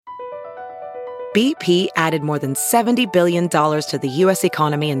BP added more than $70 billion to the U.S.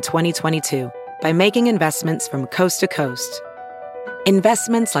 economy in 2022 by making investments from coast to coast.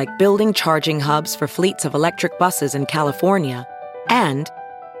 Investments like building charging hubs for fleets of electric buses in California and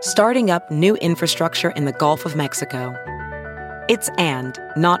starting up new infrastructure in the Gulf of Mexico. It's and,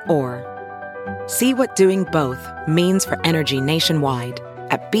 not or. See what doing both means for energy nationwide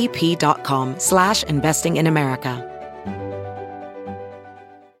at bp.com/investing in America.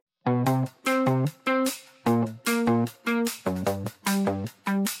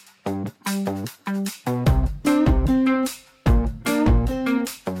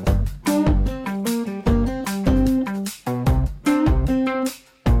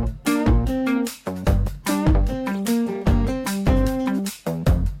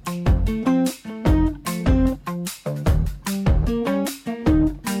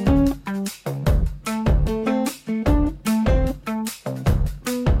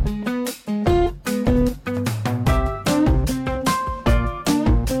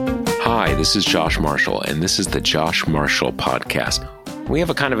 This is Josh Marshall, and this is the Josh Marshall Podcast. We have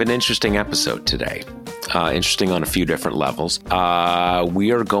a kind of an interesting episode today. Interesting on a few different levels.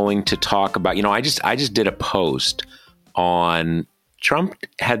 We are going to talk about, I just did a post on Trump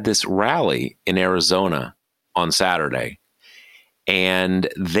had this rally in Arizona on Saturday. And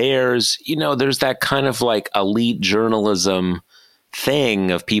there's that kind of like elite journalism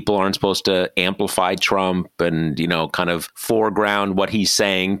thing of people aren't supposed to amplify Trump and, kind of foreground what he's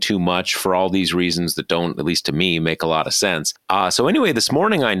saying too much for all these reasons that don't, at least to me, make a lot of sense. So anyway, this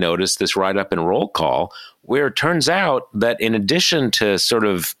morning I noticed this write-up in Roll Call where it turns out that in addition to sort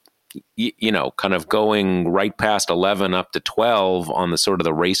of, kind of going right past 11 up to 12 on the sort of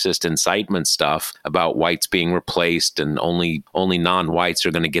the racist incitement stuff about whites being replaced and only non-whites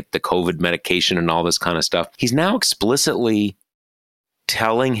are going to get the COVID medication and all this kind of stuff, he's now explicitly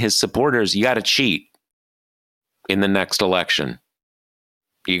telling his supporters, you got to cheat in the next election.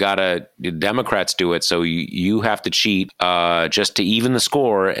 The Democrats do it, so you have to cheat just to even the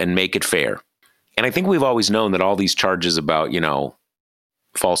score and make it fair. And I think we've always known that all these charges about,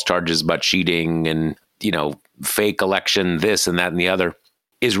 false charges about cheating and, fake election, this and that and the other,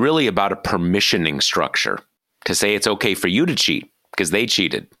 is really about a permissioning structure to say it's okay for you to cheat because they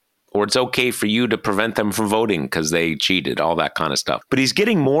cheated. Or it's okay for you to prevent them from voting because they cheated, all that kind of stuff. But he's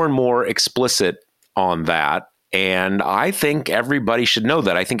getting more and more explicit on that. And I think everybody should know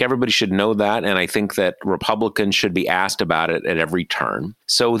that. And I think that Republicans should be asked about it at every turn.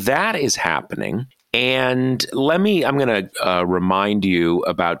 So that is happening. And I'm going to remind you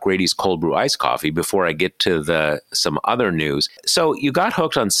about Grady's Cold Brew Iced Coffee before I get to some other news. So you got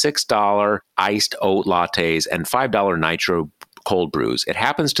hooked on $6 iced oat lattes and $5 nitro cold brews. It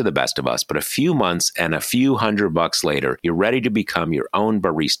happens to the best of us, but a few months and a few $100 later, you're ready to become your own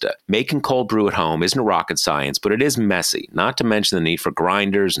barista. Making cold brew at home isn't rocket science, but it is messy, not to mention the need for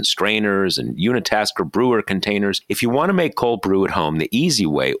grinders and strainers and unitask or brewer containers. If you want to make cold brew at home the easy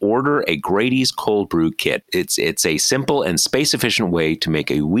way, order a Grady's Cold Brew Kit. It's a simple and space-efficient way to make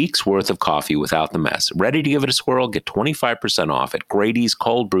a week's worth of coffee without the mess. Ready to give it a swirl? Get 25% off at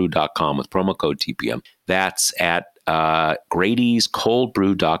Grady'sColdBrew.com with promo code TPM. That's at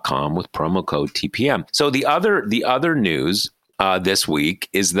Grady'sColdBrew.com with promo code TPM. So the other news this week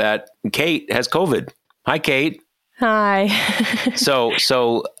is that Kate has COVID. Hi, Kate. Hi. So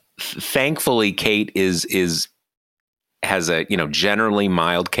thankfully, Kate has a generally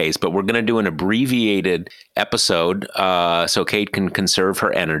mild case, but we're going to do an abbreviated episode so Kate can conserve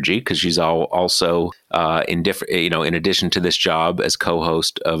her energy because she's also in addition to this job as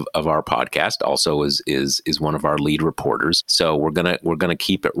co-host of our podcast, also is one of our lead reporters. So we're gonna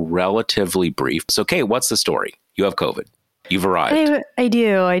keep it relatively brief. So Kate, what's the story? You have COVID. You've arrived. I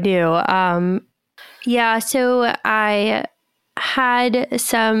do. Yeah. So I had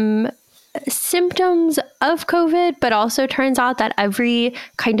some symptoms of COVID, but also turns out that every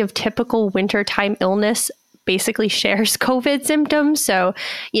kind of typical wintertime illness basically shares COVID symptoms. So,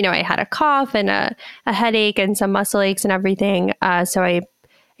 I had a cough and a headache and some muscle aches and everything. So I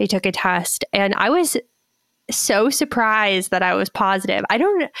took a test and I was so surprised that I was positive. I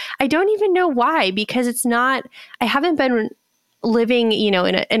don't even know why, because I haven't been living,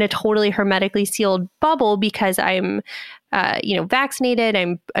 in a totally hermetically sealed bubble because I'm vaccinated,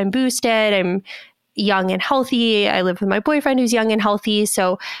 I'm boosted, I'm young and healthy. I live with my boyfriend who's young and healthy.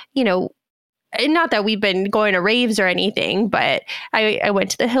 So, not that we've been going to raves or anything, but I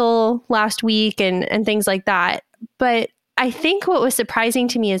went to the Hill last week and things like that. But I think what was surprising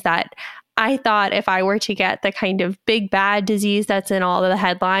to me is that I thought if I were to get the kind of big bad disease that's in all of the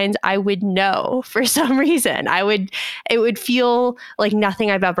headlines, I would know for some reason. It would feel like nothing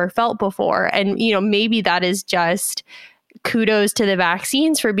I've ever felt before. And, maybe that is just kudos to the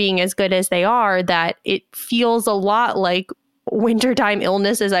vaccines for being as good as they are, that it feels a lot like wintertime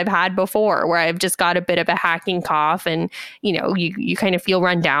illnesses I've had before, where I've just got a bit of a hacking cough and, you kind of feel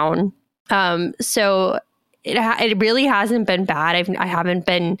run down. So it really hasn't been bad. I haven't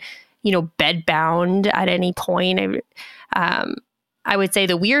been, bed bound at any point. I would say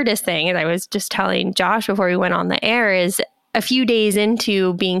the weirdest thing, and I was just telling Josh before we went on the air, is a few days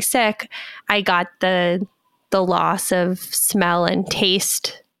into being sick, I got the loss of smell and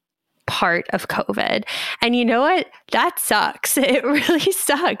taste part of COVID. And you know what? That sucks. It really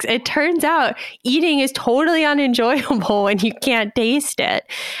sucks. It turns out eating is totally unenjoyable when you can't taste it.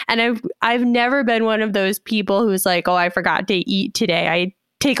 And I've never been one of those people who's like, oh, I forgot to eat today. I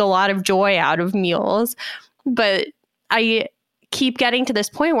take a lot of joy out of meals, but I keep getting to this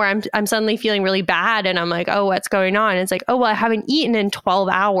point where I'm suddenly feeling really bad, and I'm like, oh, what's going on? And it's like, oh, well, I haven't eaten in 12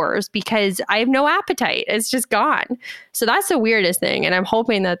 hours because I have no appetite. It's just gone. So that's the weirdest thing. And I'm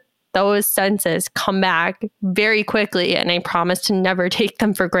hoping that those senses come back very quickly, and I promise to never take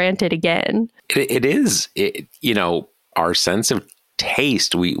them for granted again. It is, our sense of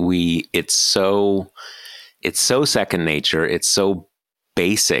taste, it's so second nature. It's so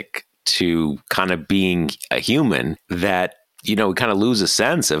basic to kind of being a human that, we kind of lose a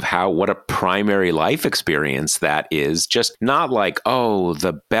sense of what a primary life experience that is. Just not like, oh,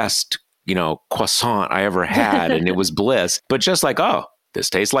 the best, croissant I ever had and it was bliss, but just like, oh, this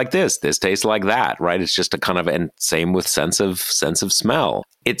tastes like this tastes like that, right? It's just a kind of, and same with sense of smell.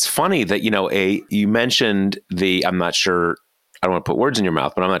 It's funny that, you mentioned I'm not sure, I don't want to put words in your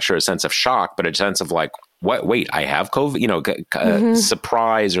mouth, but I'm not sure a sense of shock, but a sense of like, what, wait, I have COVID,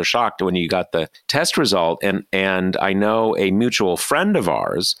 surprise or shocked when you got the test result. And I know a mutual friend of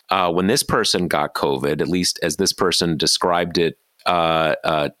ours, when this person got COVID, at least as this person described it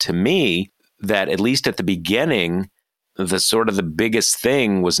to me, that at least at the beginning, the sort of the biggest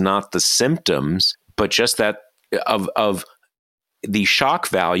thing was not the symptoms, but just that of the shock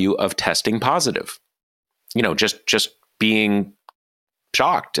value of testing positive, just being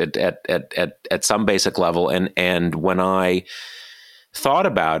shocked at some basic level. And when I thought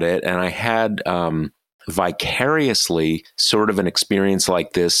about it, and I had vicariously sort of an experience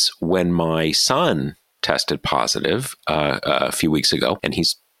like this when my son tested positive a few weeks ago, and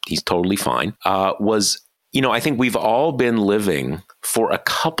he's totally fine, was, I think we've all been living for a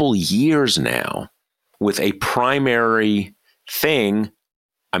couple years now with a primary thing.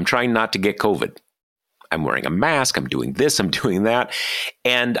 I'm trying not to get COVID. I'm wearing a mask. I'm doing this. I'm doing that.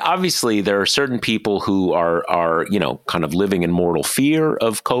 And obviously there are certain people who are, kind of living in mortal fear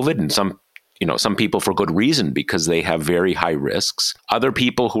of COVID, and some people for good reason because they have very high risks. Other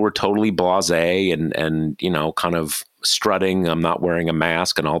people who are totally blasé and kind of strutting, I'm not wearing a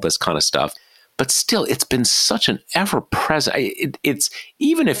mask and all this kind of stuff. But still, it's been such an ever-present, it's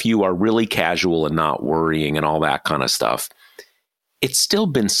even if you are really casual and not worrying and all that kind of stuff, it's still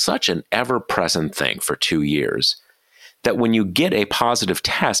been such an ever-present thing for 2 years that when you get a positive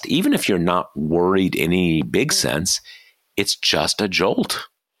test, even if you're not worried in any big sense, it's just a jolt.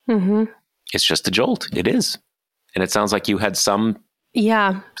 Mm-hmm. It's just a jolt. It is. And it sounds like you had some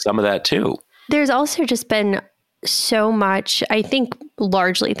of that too. There's also just been so much, I think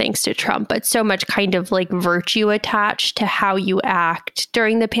largely thanks to Trump, but so much kind of like virtue attached to how you act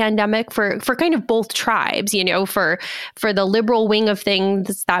during the pandemic for kind of both tribes, for the liberal wing of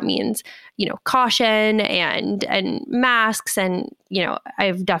things, that means, caution and masks. And,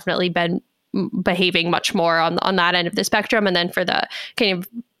 I've definitely been behaving much more on that end of the spectrum. And then for the kind of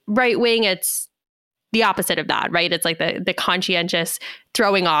right wing, it's the opposite of that, right? It's like the conscientious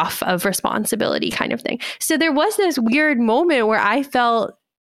throwing off of responsibility kind of thing. So there was this weird moment where I felt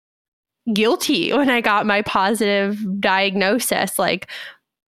guilty when I got my positive diagnosis. Like,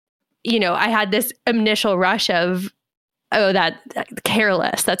 I had this initial rush of, oh, that's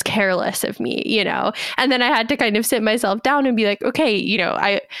careless of me, And then I had to kind of sit myself down and be like,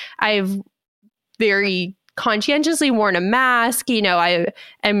 okay, I've very conscientiously worn a mask. I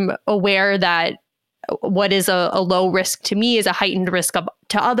am aware that what is a low risk to me is a heightened risk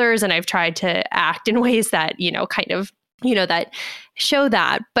to others. And I've tried to act in ways that, that show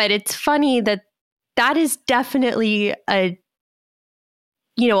that. But it's funny that is definitely a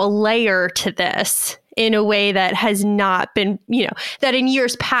layer to this in a way that has not been, that in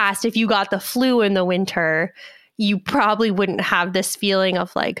years past, if you got the flu in the winter, you probably wouldn't have this feeling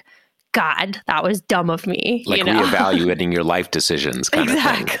of like God, that was dumb of me. Like reevaluating your life decisions kind of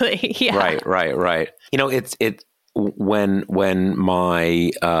thing. Exactly. Yeah. Right. When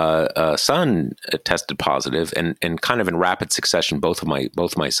my son tested positive and kind of in rapid succession, both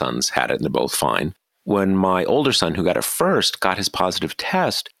my sons had it and they're both fine. When my older son, who got it first, got his positive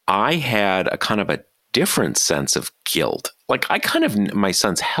test, I had a kind of a different sense of guilt. Like my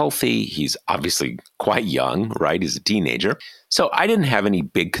son's healthy. He's obviously quite young, right? He's a teenager. So I didn't have any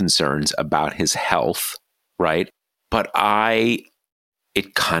big concerns about his health, right? But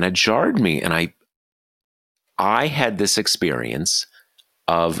it kind of jarred me. And I had this experience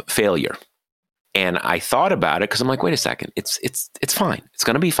of failure. And I thought about it because I'm like, wait a second, it's fine. It's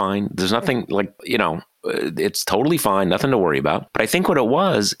going to be fine. There's nothing it's totally fine. Nothing to worry about. But I think what it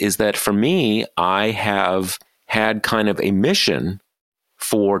was is that for me, I have had kind of a mission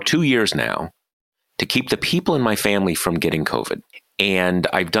for 2 years now to keep the people in my family from getting COVID. And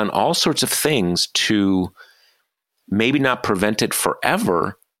I've done all sorts of things to maybe not prevent it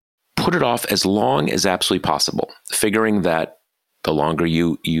forever, put it off as long as absolutely possible, figuring that the longer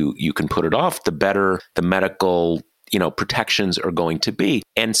you can put it off, the better the medical, protections are going to be.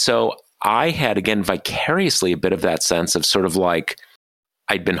 And so I had, again, vicariously a bit of that sense of sort of like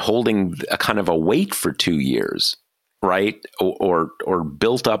I'd been holding a kind of a weight for 2 years, right? Or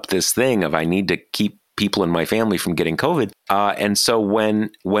built up this thing of I need to keep people in my family from getting COVID. And so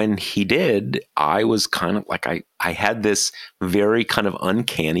when he did, I was kind of like, I had this very kind of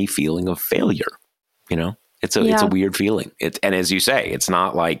uncanny feeling of failure, It's a weird feeling. And as you say, it's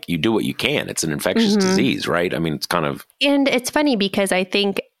not like you do what you can. It's an infectious disease, right? I mean, it's kind of... And it's funny because I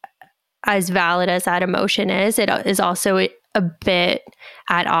think as valid as that emotion is, it is also a bit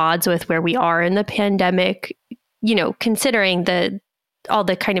at odds with where we are in the pandemic, considering all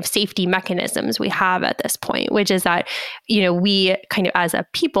the kind of safety mechanisms we have at this point, which is that, we kind of as a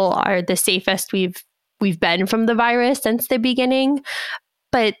people are the safest we've been from the virus since the beginning.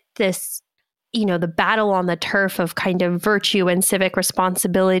 But this, the battle on the turf of kind of virtue and civic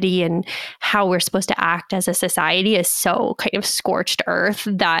responsibility and how we're supposed to act as a society is so kind of scorched earth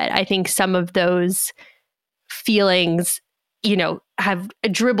that I think some of those feelings, have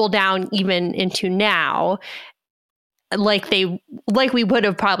dribbled down even into now, like we would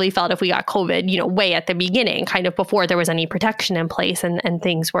have probably felt if we got COVID, way at the beginning, kind of before there was any protection in place and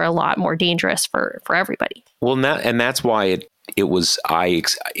things were a lot more dangerous for everybody. Well, that's why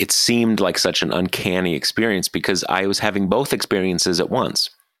it seemed like such an uncanny experience because I was having both experiences at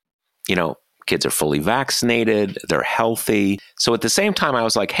once. Kids are fully vaccinated, they're healthy. So at the same time, I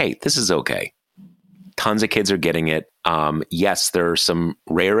was like, hey, this is okay. Tons of kids are getting it. Yes, there are some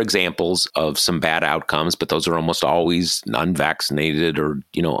rare examples of some bad outcomes, but those are almost always unvaccinated or,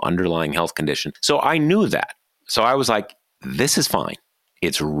 underlying health condition. So I knew that. So I was like, this is fine.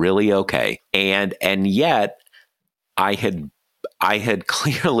 It's really okay. And yet I had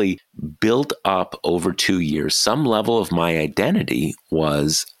clearly built up over 2 years. Some level of my identity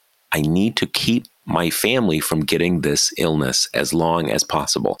was I need to keep my family from getting this illness as long as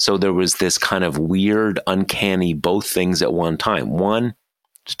possible. So there was this kind of weird, uncanny, both things at one time. One,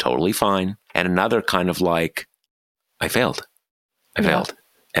 it's totally fine. And another kind of like, I failed.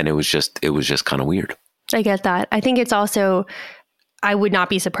 And it was just kind of weird. I get that. I think it's also, I would not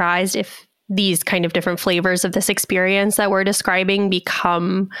be surprised if these kind of different flavors of this experience that we're describing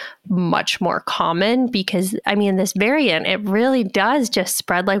become much more common because, this variant, it really does just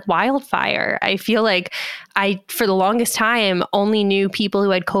spread like wildfire. I feel like for the longest time, only knew people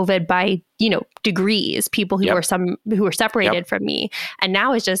who had COVID by, degrees, people who were separated from me. And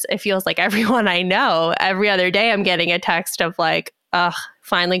now it feels like everyone I know, every other day I'm getting a text of like,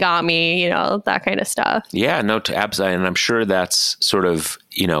 finally got me, that kind of stuff. Yeah, no, absolutely. And I'm sure that's sort of,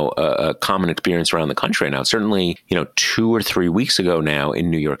 a common experience around the country now. Certainly, 2 or 3 weeks ago now in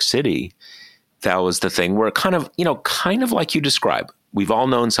New York City, that was the thing where kind of like you describe. We've all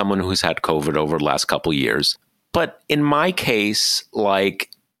known someone who's had COVID over the last couple of years. But in my case, like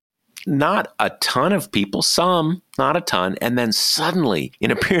not a ton of people, some, not a ton. And then suddenly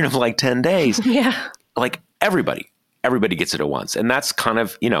in a period of like 10 days, like everybody gets it at once. And that's kind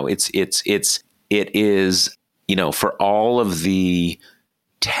of, it is, for all of the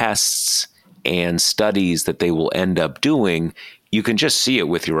tests and studies that they will end up doing, you can just see it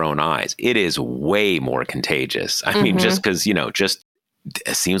with your own eyes. It is way more contagious. I mean, just because,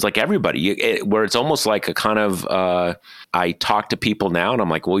 it seems like everybody, where it's almost like a kind of, I talk to people now and I'm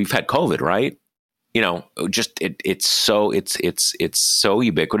like, well, you've had COVID, right? It's so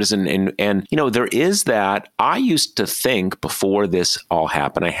ubiquitous. And there is that. I used to think before this all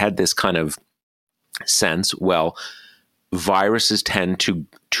happened, I had this kind of sense, well, viruses tend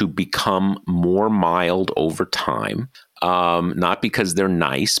to to become more mild over time, not because they're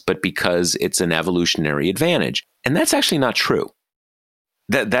nice, but because it's an evolutionary advantage. And that's actually not true.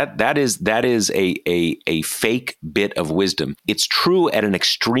 That is a fake bit of wisdom. It's true at an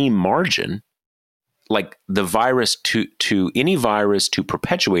extreme margin, like the virus to any virus to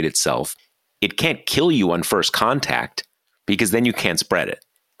perpetuate itself. It can't kill you on first contact because then you can't spread it,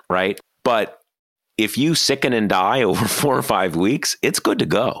 right? But if you sicken and die over 4 or 5 weeks, it's good to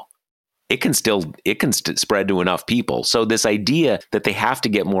go. It can spread to enough people. So this idea that they have to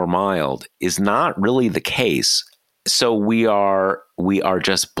get more mild is not really the case. So we are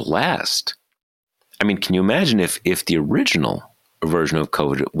just blessed. I mean, can you imagine if the original version of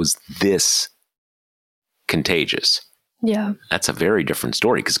COVID was this contagious? Yeah. That's a very different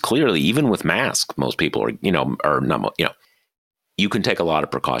story, because clearly, even with masks, most people are not, you can take a lot of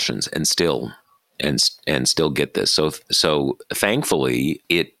precautions and still get this. So thankfully,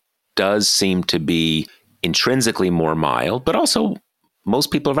 it does seem to be intrinsically more mild, but also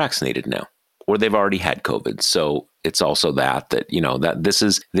most people are vaccinated now, or they've already had COVID. So it's also that this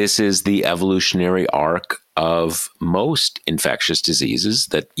is the evolutionary arc of most infectious diseases,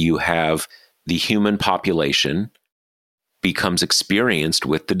 that you have the human population becomes experienced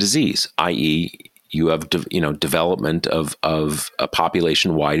with the disease, i.e., you have development of a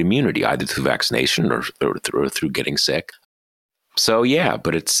population-wide immunity, either through vaccination or through getting sick. So yeah,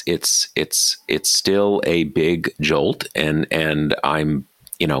 but it's still a big jolt, and I'm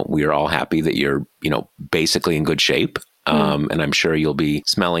we are all happy that you're basically in good shape, and I'm sure you'll be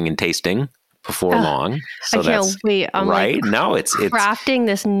smelling and tasting before long. So I can't wait. I'm right. No, it's crafting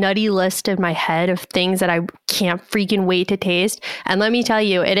this nutty list in my head of things that I can't freaking wait to taste. And let me tell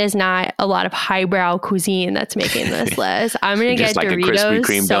you, it is not a lot of highbrow cuisine that's making this list. I'm going to get like Doritos a Krispy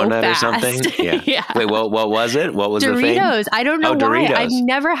Kreme so donut fast. or something. Yeah. Yeah. Wait, what was it? What was Doritos. the thing? I don't know why. Doritos. I've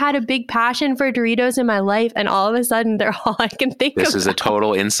never had a big passion for Doritos in my life, and all of a sudden they're all I can think of. This is a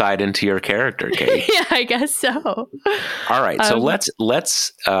total insight into your character, Kate. Yeah, I guess so. All right, so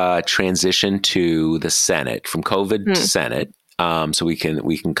let's transition to the Senate, from COVID to Senate, so we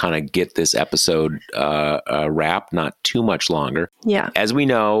can kind of get this episode wrapped, not too much longer. Yeah. As we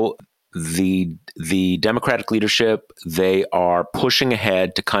know, the Democratic leadership, they are pushing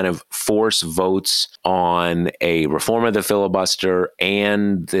ahead to kind of force votes on a reform of the filibuster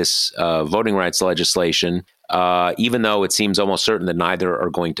and this voting rights legislation, even though it seems almost certain that neither are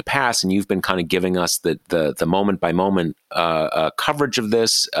going to pass. And you've been kind of giving us the moment by moment coverage of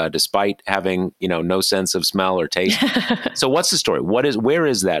this, despite having no sense of smell or taste. So what's the story? Where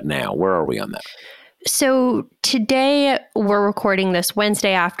is that now? Where are we on that? So today we're recording this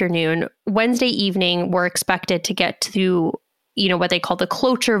Wednesday afternoon. Wednesday evening, we're expected to get to, what they call the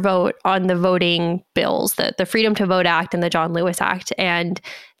cloture vote on the voting bills, the Freedom to Vote Act and the John Lewis Act. And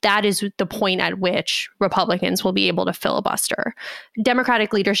that is the point at which Republicans will be able to filibuster.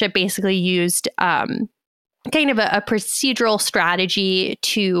 Democratic leadership basically used kind of a procedural strategy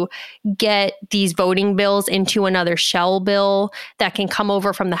to get these voting bills into another shell bill that can come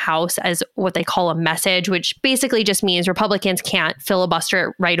over from the House as what they call a message, which basically just means Republicans can't filibuster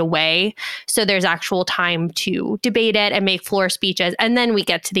it right away. So there's actual time to debate it and make floor speeches. And then we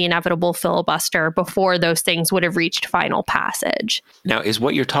get to the inevitable filibuster before those things would have reached final passage. Now, is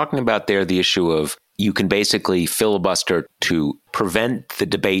what you're talking about there the issue of you can basically filibuster to prevent the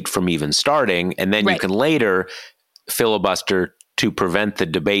debate from even starting, and then you can later filibuster to prevent the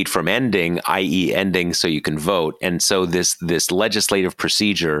debate from ending, i.e. ending so you can vote. And so this legislative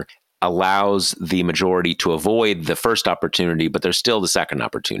procedure allows the majority to avoid the first opportunity, but there's still the second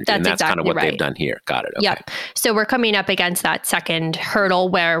opportunity. And that's exactly kind of what they've done here. Got it. Okay. Yep. So we're coming up against that second hurdle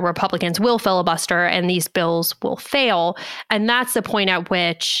where Republicans will filibuster and these bills will fail. And that's the point at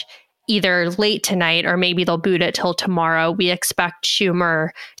which either late tonight or maybe they'll boot it till tomorrow, we expect Schumer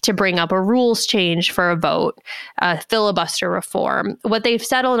to bring up a rules change for a vote, filibuster reform. What they've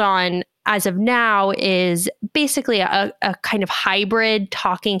settled on as of now is basically a kind of hybrid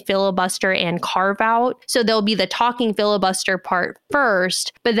talking filibuster and carve out. So there'll be the talking filibuster part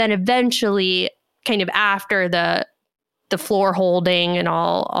first, but then eventually kind of after the floor holding and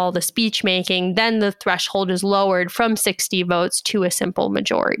all the speech making, then the threshold is lowered from 60 votes to a simple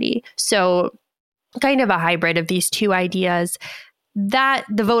majority. So kind of a hybrid of these two ideas. That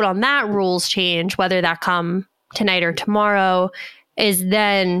the vote on that rules change, whether that come tonight or tomorrow, is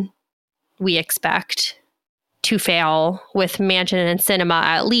then we expect to fail, with Manchin and Sinema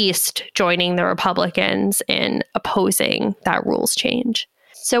at least joining the Republicans in opposing that rules change.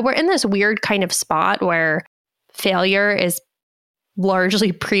 So we're in this weird kind of spot where failure is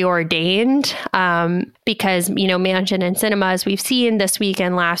largely preordained because, Manchin and Sinema, as we've seen this week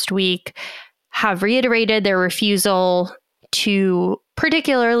and last week, have reiterated their refusal to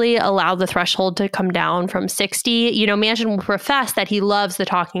particularly allow the threshold to come down from 60. Manchin will profess that he loves the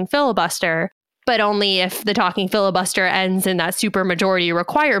talking filibuster, but only if the talking filibuster ends in that supermajority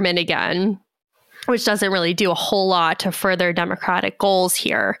requirement again, which doesn't really do a whole lot to further Democratic goals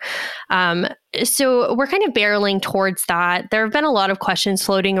here. So we're kind of barreling towards that. There have been a lot of questions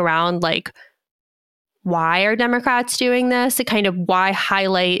floating around, like, why are Democrats doing this? Kind of why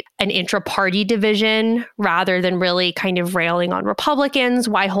highlight an intra-party division rather than really kind of railing on Republicans?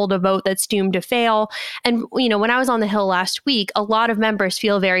 Why hold a vote that's doomed to fail? And, when I was on the Hill last week, a lot of members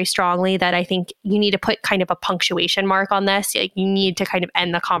feel very strongly that I think you need to put kind of a punctuation mark on this. Like, you need to kind of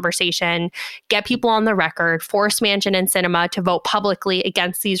end the conversation, get people on the record, force Manchin and Sinema to vote publicly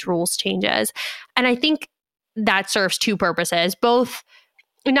against these rules changes. And I think that serves two purposes, both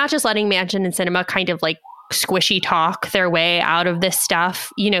not just letting Manchin and Sinema kind of like squishy talk their way out of this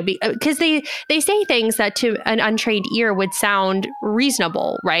stuff, because they say things that to an untrained ear would sound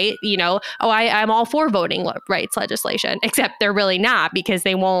reasonable, right? I'm all for voting rights legislation, except they're really not, because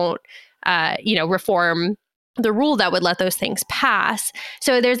they won't, reform the rule that would let those things pass.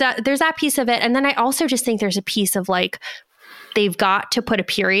 So there's that piece of it. And then I also just think there's a piece of like, they've got to put a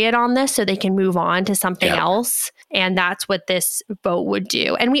period on this so they can move on to something else. And that's what this vote would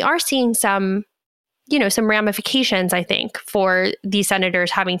do. And we are seeing some ramifications, I think, for these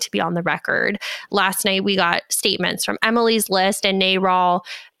senators having to be on the record. Last night, we got statements from Emily's List and NARAL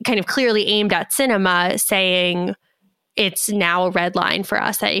kind of clearly aimed at Sinema, saying it's now a red line for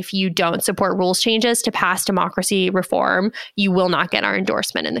us that if you don't support rules changes to pass democracy reform, you will not get our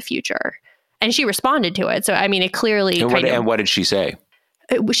endorsement in the future. And she responded to it. So, I mean, it clearly And what did she say?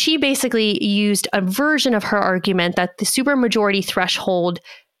 She basically used a version of her argument that the supermajority threshold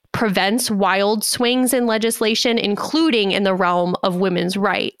prevents wild swings in legislation, including in the realm of women's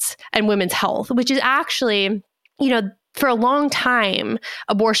rights and women's health, which is actually, for a long time,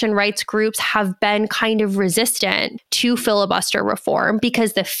 abortion rights groups have been kind of resistant to filibuster reform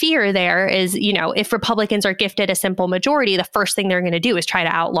because the fear there is, if Republicans are gifted a simple majority, the first thing they're going to do is try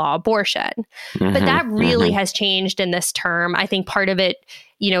to outlaw abortion. But that really has changed in this term. I think part of it,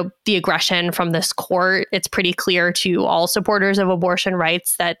 the aggression from this court, it's pretty clear to all supporters of abortion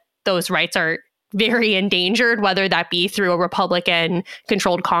rights that those rights are very endangered, whether that be through a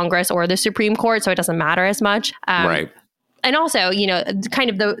Republican-controlled Congress or the Supreme Court. So it doesn't matter as much. Right. And also, kind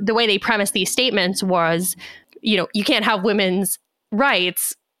of the way they premised these statements was, you can't have women's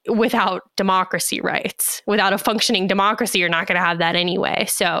rights without democracy rights. Without a functioning democracy, you're not going to have that anyway.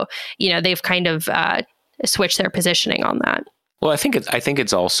 So, they've kind of switched their positioning on that. Well, I think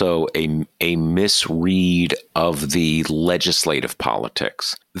it's also a misread of the legislative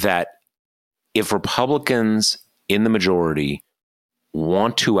politics that if Republicans in the majority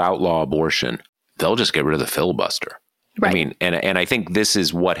want to outlaw abortion, they'll just get rid of the filibuster. Right. I mean, and I think this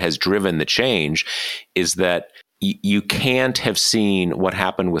is what has driven the change, is that you can't have seen what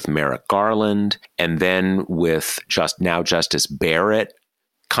happened with Merrick Garland and then with Justice Barrett,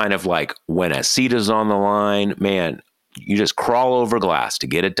 kind of like when a seat is on the line, man, you just crawl over glass to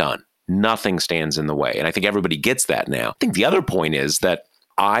get it done. Nothing stands in the way. And I think everybody gets that now. I think the other point is that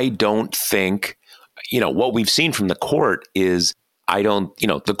I don't think, what we've seen from the court is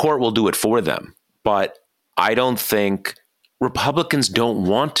the court will do it for them, but I don't think Republicans don't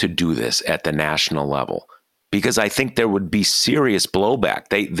want to do this at the national level because I think there would be serious blowback.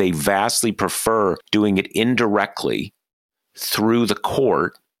 They vastly prefer doing it indirectly through the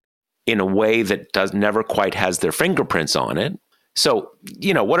court in a way that never quite has their fingerprints on it. So,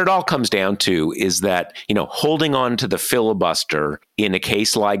 what it all comes down to is that, holding on to the filibuster in a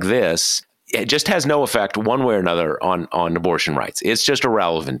case like this, it just has no effect one way or another on abortion rights. It's just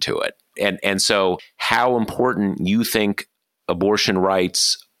irrelevant to it. And so how important you think abortion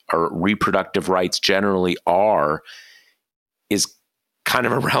rights or reproductive rights generally are is kind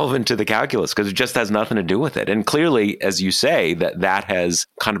of irrelevant to the calculus because it just has nothing to do with it. And clearly, as you say, that has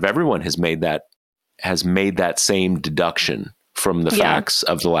kind of everyone has made that same deduction from the facts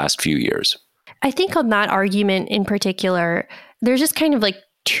of the last few years. I think on that argument in particular, there's just kind of like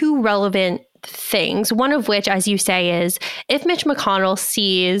two relevant things. One of which, as you say, is if Mitch McConnell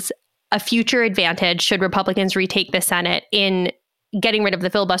sees a future advantage should Republicans retake the Senate in getting rid of the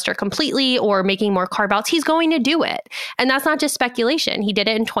filibuster completely or making more carve-outs, he's going to do it. And that's not just speculation. He did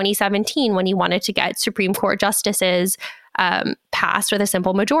it in 2017 when he wanted to get Supreme Court justices passed with a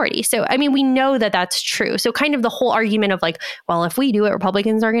simple majority. So, I mean, we know that that's true. So kind of the whole argument of like, well, if we do it,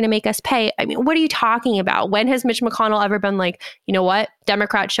 Republicans are going to make us pay. I mean, what are you talking about? When has Mitch McConnell ever been like, you know what?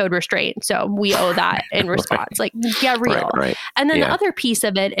 Democrats showed restraint, so we owe that in response. Like, get real. Right. And then the other piece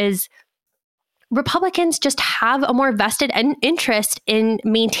of it is Republicans just have a more vested interest in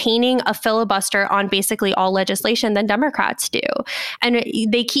maintaining a filibuster on basically all legislation than Democrats do. And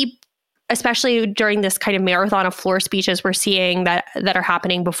they keep, especially during this kind of marathon of floor speeches we're seeing that are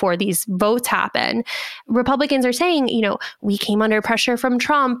happening before these votes happen, Republicans are saying, you know, we came under pressure from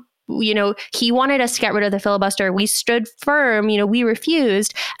Trump. You know, he wanted us to get rid of the filibuster. We stood firm, you know, we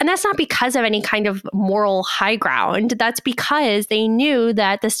refused. And that's not because of any kind of moral high ground. That's because they knew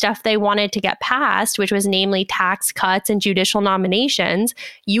that the stuff they wanted to get passed, which was namely tax cuts and judicial nominations,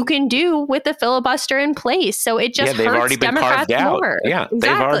 you can do with the filibuster in place. So it just they've hurts already been Democrats carved out. more. Yeah, exactly.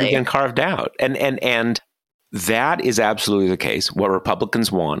 They've already been carved out. And that is absolutely the case. What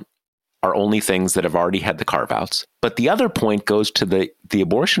Republicans want are only things that have already had the carve-outs. But the other point goes to the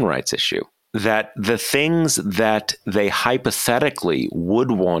abortion rights issue, that the things that they hypothetically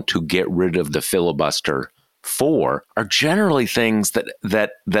would want to get rid of the filibuster for are generally things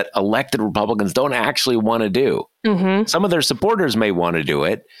that elected Republicans don't actually want to do. Mm-hmm. Some of their supporters may want to do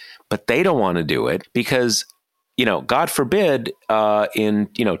it, but they don't want to do it because, you know, God forbid, in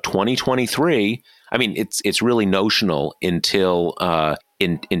 2023, I mean, it's really notional until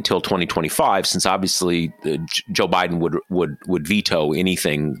 2025, since obviously Joe Biden would veto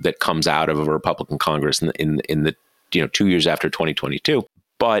anything that comes out of a Republican Congress in the 2 years after 2022.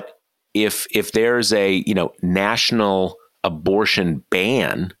 But if there's a national abortion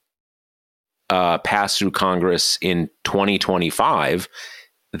ban passed through Congress in 2025,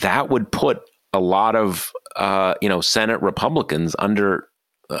 that would put a lot of Senate Republicans under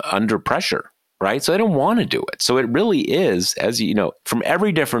pressure. Right. So they don't want to do it. So it really is, as you know, from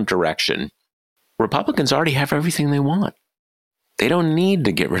every different direction, Republicans already have everything they want. They don't need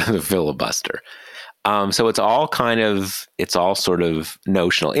to get rid of the filibuster. So it's all sort of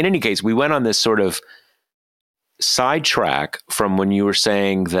notional. In any case, we went on this sort of sidetrack from when you were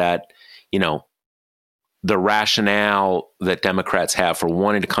saying that, you know, the rationale that Democrats have for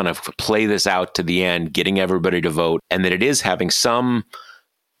wanting to kind of play this out to the end, getting everybody to vote, and that it is having some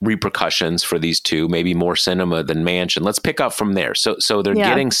repercussions for these two, maybe more Sinema than Manchin. Let's pick up from there. So they're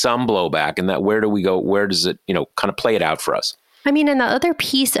getting some blowback, and that where do we go? Where does it, kind of play it out for us? I mean, and the other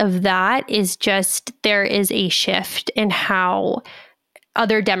piece of that is just there is a shift in how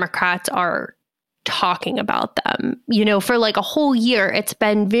other Democrats are talking about them. You know, for like a whole year, it's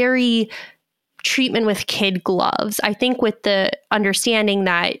been very treatment with kid gloves. I think with the understanding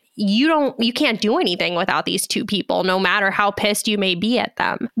that you can't do anything without these two people, no matter how pissed you may be at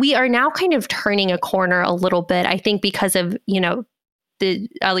them. We are now kind of turning a corner a little bit, I think, because of,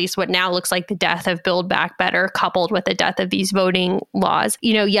 at least what now looks like the death of Build Back Better coupled with the death of these voting laws.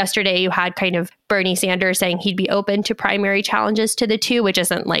 Yesterday you had kind of Bernie Sanders saying he'd be open to primary challenges to the two, which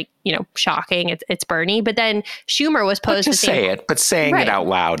isn't shocking. It's Bernie. But then Schumer was posed to say it, but saying it out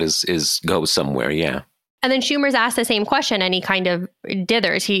loud is goes somewhere. Yeah. And then Schumer's asked the same question and he kind of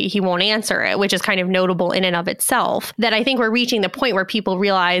dithers. He won't answer it, which is kind of notable in and of itself. That I think we're reaching the point where people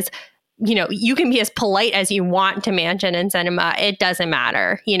realize, you can be as polite as you want to Manchin and Sinema. It doesn't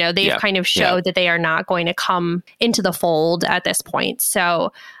matter. They've kind of showed that they are not going to come into the fold at this point.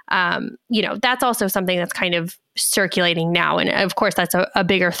 So, that's also something that's kind of circulating now. And of course, that's a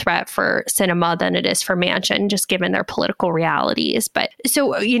bigger threat for Sinema than it is for Manchin, just given their political realities. But so,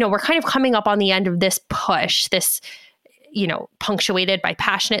 we're kind of coming up on the end of this push, this punctuated by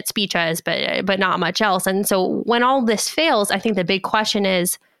passionate speeches, but not much else. And so when all this fails, I think the big question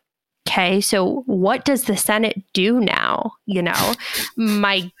is, okay, so what does the Senate do now?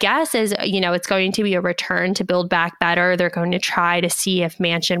 My guess is, it's going to be a return to Build Back Better. They're going to try to see if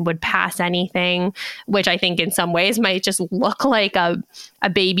Manchin would pass anything, which I think in some ways might just look like a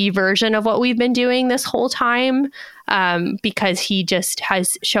baby version of what we've been doing this whole time, because he just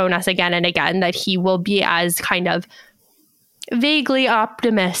has shown us again and again that he will be as kind of vaguely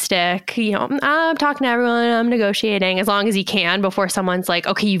optimistic, I'm talking to everyone, I'm negotiating, as long as he can before someone's like,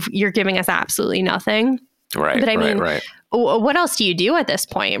 okay, you're giving us absolutely nothing. Right. But I mean, right. What else do you do at this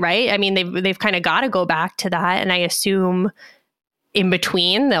point, right? I mean, they've kind of got to go back to that. And I assume in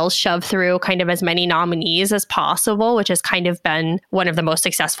between, they'll shove through kind of as many nominees as possible, which has kind of been one of the most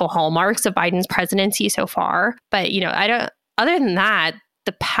successful hallmarks of Biden's presidency so far. But, other than that,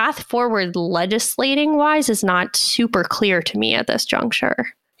 the path forward legislating wise is not super clear to me at this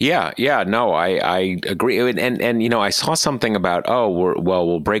juncture. Yeah, no, I agree. And I saw something about,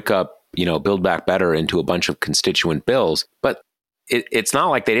 we'll break up Build Back Better into a bunch of constituent bills. But it's not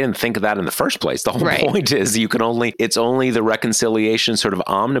like they didn't think of that in the first place. The whole point is it's only the reconciliation sort of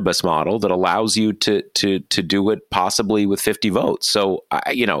omnibus model that allows you to do it possibly with 50 votes. So,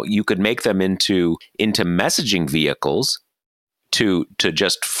 you could make them into messaging vehicles to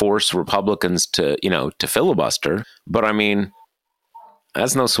just force Republicans to filibuster. But I mean,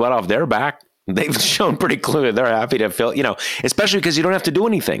 that's no sweat off their back. They've shown pretty clearly they're happy to especially because you don't have to do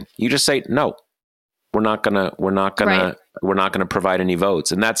anything. You just say, no, we're not gonna provide any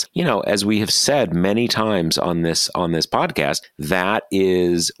votes. And that's, as we have said many times on this podcast, that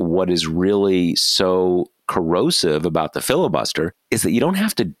is what is really so corrosive about the filibuster, is that you don't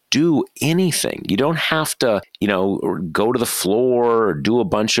have to do anything. You don't have to, go to the floor or do a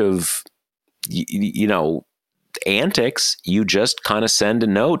bunch of, antics. You just kind of send a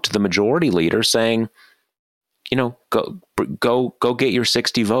note to the majority leader saying, go get your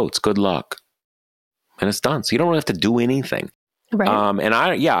 60 votes. Good luck. And it's done. So you don't really have to do anything. Right. And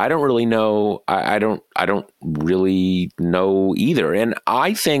I don't really know. I don't really know either. And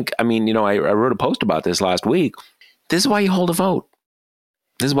I think, I wrote a post about this last week. This is why you hold a vote.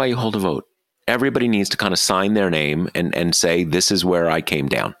 Everybody needs to kind of sign their name and say, this is where I came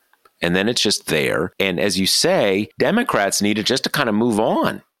down. And then it's just there. And as you say, Democrats need it just to kind of move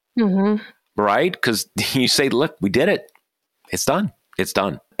on. Mm-hmm. Right? Because you say, look, we did it. It's done.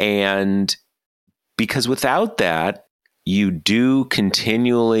 And because without that, you do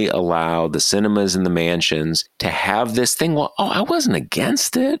continually allow the cinemas and the mansions to have this thing. Well, I wasn't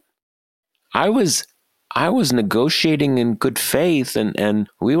against it. I was negotiating in good faith, and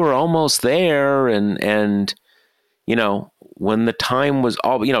we were almost there. And when the time was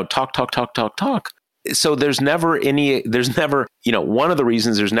all, talk. So there's never, one of the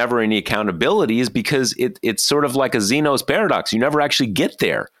reasons there's never any accountability is because it's sort of like a Zeno's paradox. You never actually get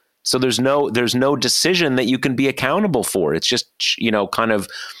there. So there's no decision that you can be accountable for. It's just, kind of,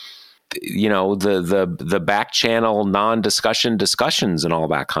 the back channel non-discussion discussions and all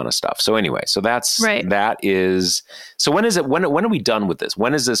that kind of stuff. So anyway, so that is, so when is it, when are we done with this?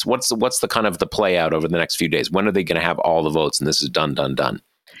 When is this, what's the kind of the play out over the next few days? When are they going to have all the votes and this is done?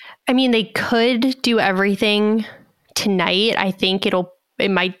 I mean, they could do everything tonight. I think it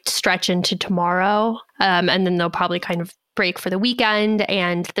might stretch into tomorrow. And then they'll probably kind of break for the weekend,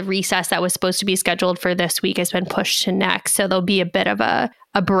 and the recess that was supposed to be scheduled for this week has been pushed to next. So there'll be a bit of a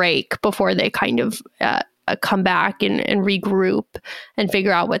break before they kind of come back and regroup and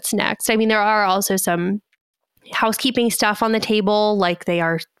figure out what's next. I mean, there are also some housekeeping stuff on the table, like they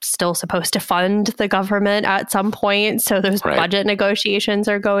are still supposed to fund the government at some point. So those budget negotiations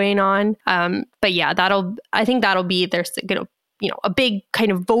are going on. But yeah, I think that'll be, there's a big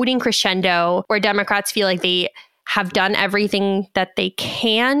kind of voting crescendo where Democrats feel like they have done everything that they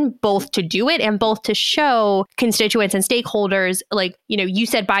can, both to do it and both to show constituents and stakeholders, like, you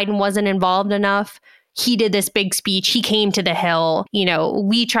said Biden wasn't involved enough. He did this big speech. He came to the Hill.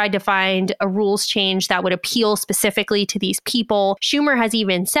 We tried to find a rules change that would appeal specifically to these people. Schumer has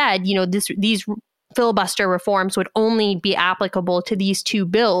even said, these filibuster reforms would only be applicable to these two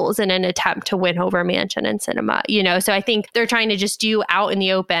bills in an attempt to win over Manchin and Sinema. So I think they're trying to just do out in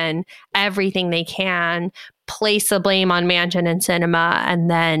the open everything they can, place the blame on Manchin and Sinema, and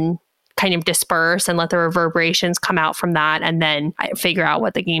then kind of disperse and let the reverberations come out from that, and then figure out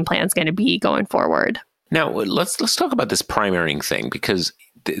what the game plan is going to be going forward. Now, let's talk about this primarying thing, because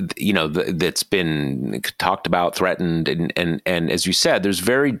that's been talked about, threatened, and as you said, there's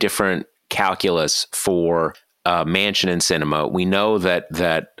very different calculus for Manchin and Sinema. We know that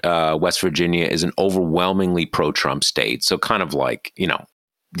West Virginia is an overwhelmingly pro-Trump state, so kind of like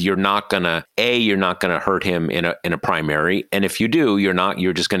you're not gonna hurt him in a primary, and if you do,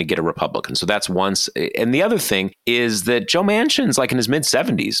 you're just gonna get a Republican. So that's one. And the other thing is that Joe Manchin's like in his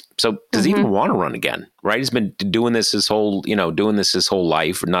mid-70s, so does he even want to run again? Right? He's been doing this his whole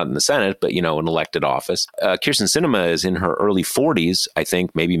life, not in the Senate, but an elected office. Kyrsten Sinema is in her early 40s, I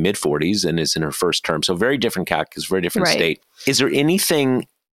think, maybe mid 40s, and is in her first term. So very different calculus, very different state. Is there anything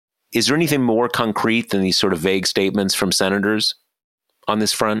more concrete than these sort of vague statements from senators on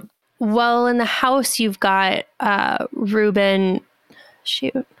this front? Well, in the House, you've got Ruben.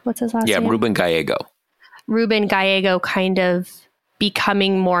 What's his last name? Ruben Gallego. Ruben Gallego kind of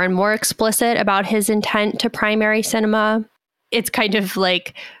becoming more and more explicit about his intent to primary Sinema. It's kind of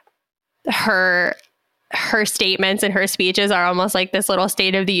like her statements and her speeches are almost like this little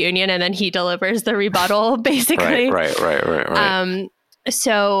State of the Union, and then he delivers the rebuttal, basically. Right.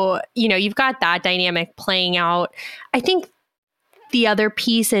 So, you've got that dynamic playing out. I think the other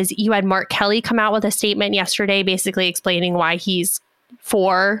piece is you had Mark Kelly come out with a statement yesterday, basically explaining why he's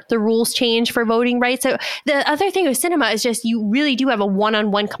before the rules change for voting rights. So the other thing with Sinema is just you really do have a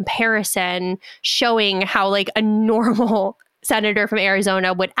one-on-one comparison showing how like a normal senator from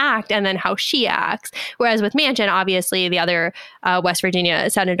Arizona would act and then how she acts. Whereas with Manchin, obviously the other West Virginia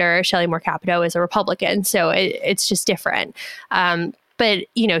senator, Shelley Moore Capito, is a Republican. So it's just different. But,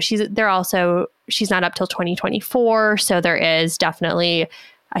 you know, she's not up till 2024. So there is definitely,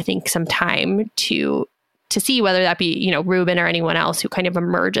 I think, some time to see whether that be, you know, Rubin or anyone else who kind of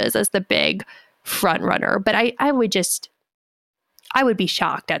emerges as the big front runner. But I would be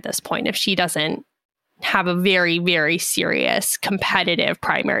shocked at this point if she doesn't have a very, very serious competitive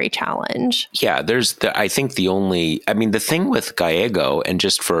primary challenge. Yeah, I think the thing with Gallego, and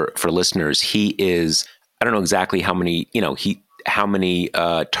just for listeners, he is, I don't know exactly how many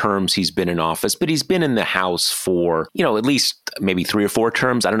terms he's been in office, but he's been in the House for, you know, at least maybe 3 or 4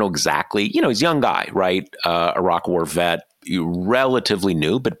 terms. I don't know exactly. You know, he's a young guy, right? Iraq War vet, relatively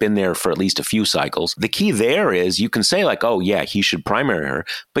new, but been there for at least a few cycles. The key there is you can say like, oh yeah, he should primary her,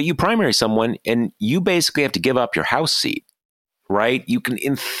 but you primary someone and you basically have to give up your House seat, right? You can,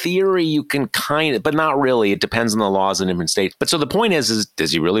 in theory, you can kind of, but not really. It depends on the laws in different states. But so the point is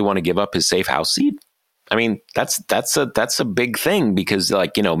does he really want to give up his safe House seat? I mean, that's a big thing because,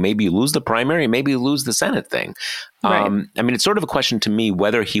 like, you know, maybe you lose the primary, maybe you lose the Senate thing. Right. I mean, it's sort of a question to me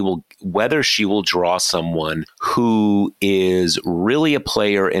whether she will draw someone who is really a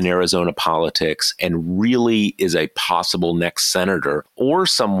player in Arizona politics and really is a possible next senator, or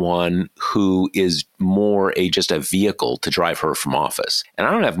someone who is more just a vehicle to drive her from office. And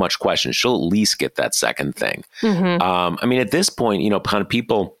I don't have much question. She'll at least get that second thing. Mm-hmm. I mean, at this point, you know, kind of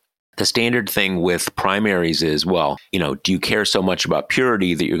people. The standard thing with primaries is, well, you know, do you care so much about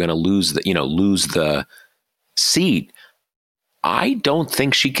purity that you're going to lose the seat? I don't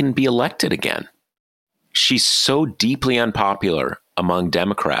think she can be elected again. She's so deeply unpopular among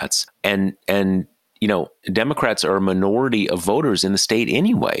Democrats, and you know, Democrats are a minority of voters in the state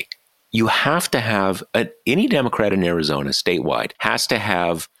anyway. You have to have any Democrat in Arizona statewide has to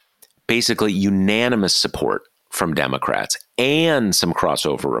have basically unanimous support from Democrats and some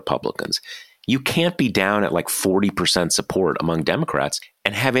crossover Republicans. You can't be down at like 40% support among Democrats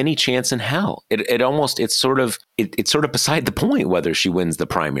and have any chance in hell. It's sort of beside the point whether she wins the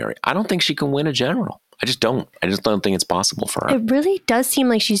primary. I don't think she can win a general. I just don't think it's possible for her. It really does seem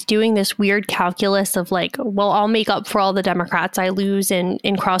like she's doing this weird calculus of like, well, I'll make up for all the Democrats I lose in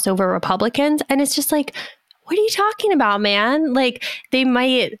crossover Republicans. And it's just like, what are you talking about, man? Like, they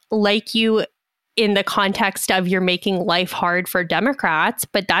might like you in the context of you're making life hard for Democrats,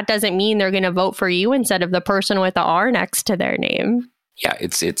 but that doesn't mean they're going to vote for you instead of the person with the R next to their name. Yeah,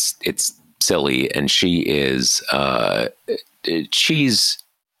 it's silly, and she's a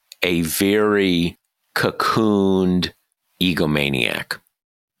very cocooned egomaniac,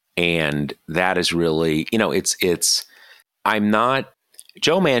 and that is really, you know, Joe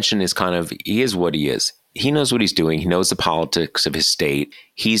Manchin is he is what he is. He knows what he's doing. He knows the politics of his state.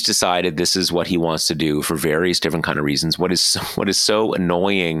 He's decided this is what he wants to do for various different kind of reasons. What is so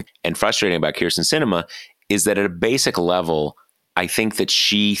annoying and frustrating about Kyrsten Sinema is that at a basic level, I think that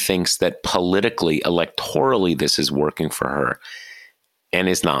she thinks that politically, electorally, this is working for her, and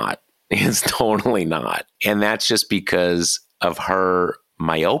it's not. It's totally not. And that's just because of her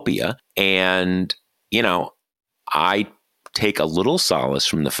myopia. And, you know, I take a little solace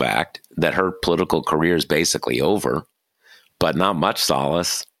from the fact that her political career is basically over, but not much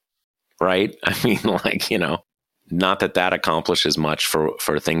solace, right? I mean, like, you know, not that accomplishes much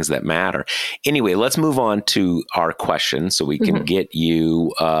for things that matter. Anyway, let's move on to our question so we can get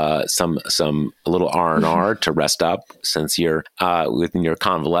you some a little R&R to rest up since you're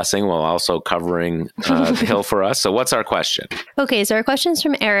convalescing while also covering the Hill for us. So what's our question? Okay, so our question's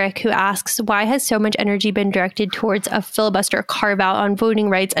from Eric, who asks, why has so much energy been directed towards a filibuster carve-out on voting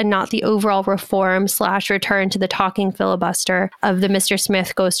rights and not the overall reform/return to the talking filibuster of the Mr.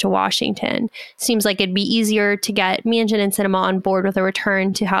 Smith goes to Washington? Seems like it'd be easier to get Manchin and Sinema on board with a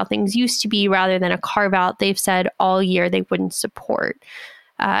return to how things used to be rather than a carve-out they've said all year they wouldn't support.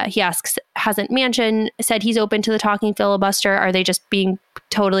 He asks, hasn't Manchin said he's open to the talking filibuster? Are they just being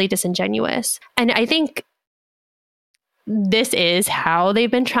totally disingenuous? And I think this is how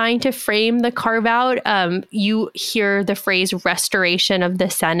they've been trying to frame the carve-out. You hear the phrase restoration of the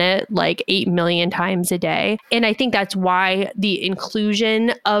Senate like 8 million times a day. And I think that's why the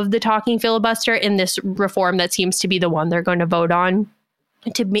inclusion of the talking filibuster in this reform that seems to be the one they're going to vote on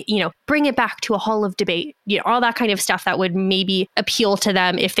to, you know, bring it back to a hall of debate, you know, all that kind of stuff that would maybe appeal to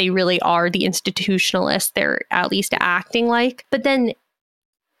them if they really are the institutionalists they're at least acting like. But then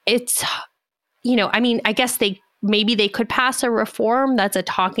it's, you know, I mean, I guess they maybe they could pass a reform that's a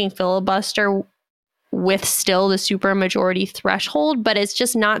talking filibuster with still the supermajority threshold, but it's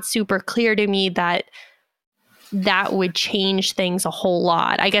just not super clear to me that that would change things a whole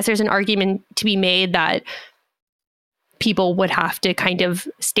lot. I guess there's an argument to be made that people would have to kind of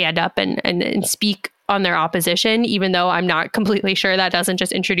stand up and speak on their opposition, even though I'm not completely sure that doesn't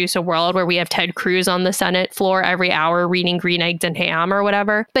just introduce a world where we have Ted Cruz on the Senate floor every hour reading Green Eggs and Ham or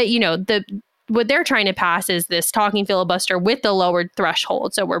whatever. But, what they're trying to pass is this talking filibuster with the lowered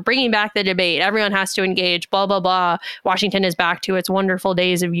threshold. So we're bringing back the debate. Everyone has to engage, blah, blah, blah. Washington is back to its wonderful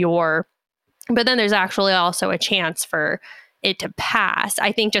days of yore. But then there's actually also a chance for it to pass.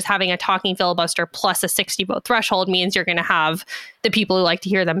 I think just having a talking filibuster plus a 60 vote threshold means you're going to have the people who like to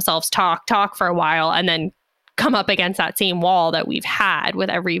hear themselves talk for a while and then come up against that same wall that we've had with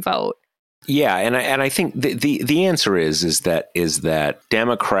every vote. Yeah, and I think the answer is that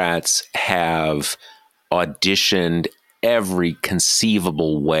Democrats have auditioned every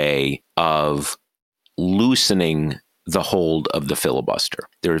conceivable way of loosening the hold of the filibuster.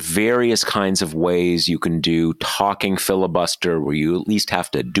 There are various kinds of ways you can do talking filibuster where you at least have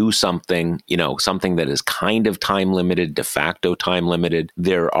to do something, something that is kind of time limited, de facto time limited.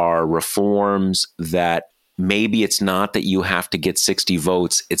 There are reforms that maybe it's not that you have to get 60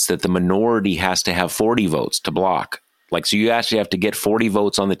 votes, it's that the minority has to have 40 votes to block. So you actually have to get 40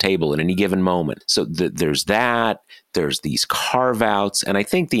 votes on the table at any given moment. So there's that, there's these carve-outs, and I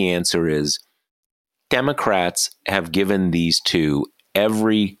think the answer is Democrats have given these two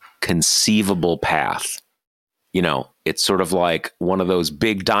every conceivable path. It's sort of like one of those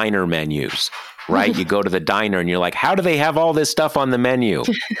big diner menus, right? You go to the diner and you're like, how do they have all this stuff on the menu?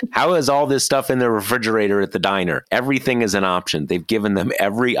 How is all this stuff in the refrigerator at the diner? Everything is an option. They've given them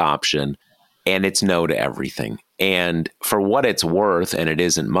every option, and it's no to everything. And for what it's worth, and it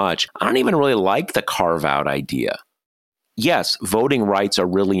isn't much, I don't even really like the carve-out idea. Yes, voting rights are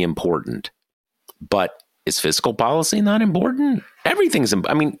really important, but is fiscal policy not important? Everything's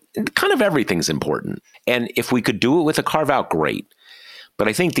important. And if we could do it with a carve-out, great. But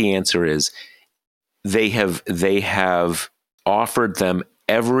I think the answer is they have offered them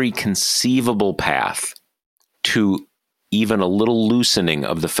every conceivable path to even a little loosening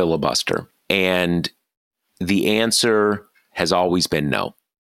of the filibuster. And the answer has always been no.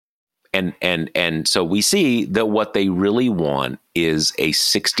 And so we see that what they really want is a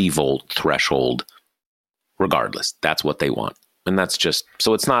 60-vote threshold regardless. That's what they want. And that's just,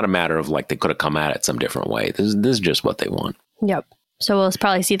 so it's not a matter of they could have come at it some different way. This is just what they want. Yep. So we'll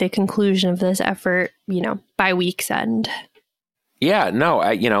probably see the conclusion of this effort, by week's end. Yeah,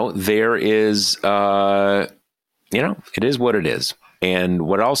 no, there is, it is what it is. And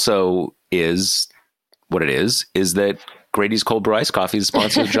what also is what it is that Grady's Cold Brew Iced Coffee is the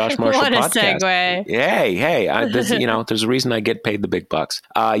sponsor of the Josh Marshall What podcast. What a segue. Hey, there's a reason I get paid the big bucks.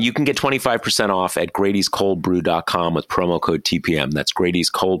 You can get 25% off at Grady'sColdBrew.com with promo code TPM. That's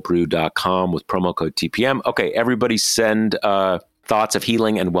Grady'sColdBrew.com with promo code TPM. Okay, everybody send thoughts of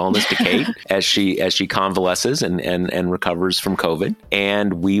healing and wellness to Kate as she convalesces and recovers from COVID.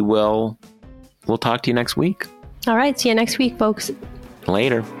 And we'll talk to you next week. All right, see you next week, folks.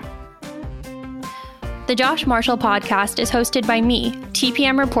 Later. The Josh Marshall podcast is hosted by me,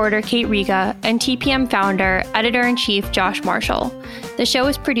 TPM reporter Kate Riga, and TPM founder, editor-in-chief Josh Marshall. The show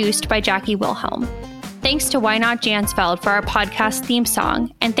is produced by Jackie Wilhelm. Thanks to Why Not Jansfeld for our podcast theme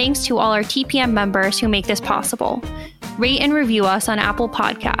song, and thanks to all our TPM members who make this possible. Rate and review us on Apple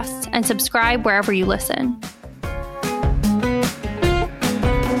Podcasts, and subscribe wherever you listen.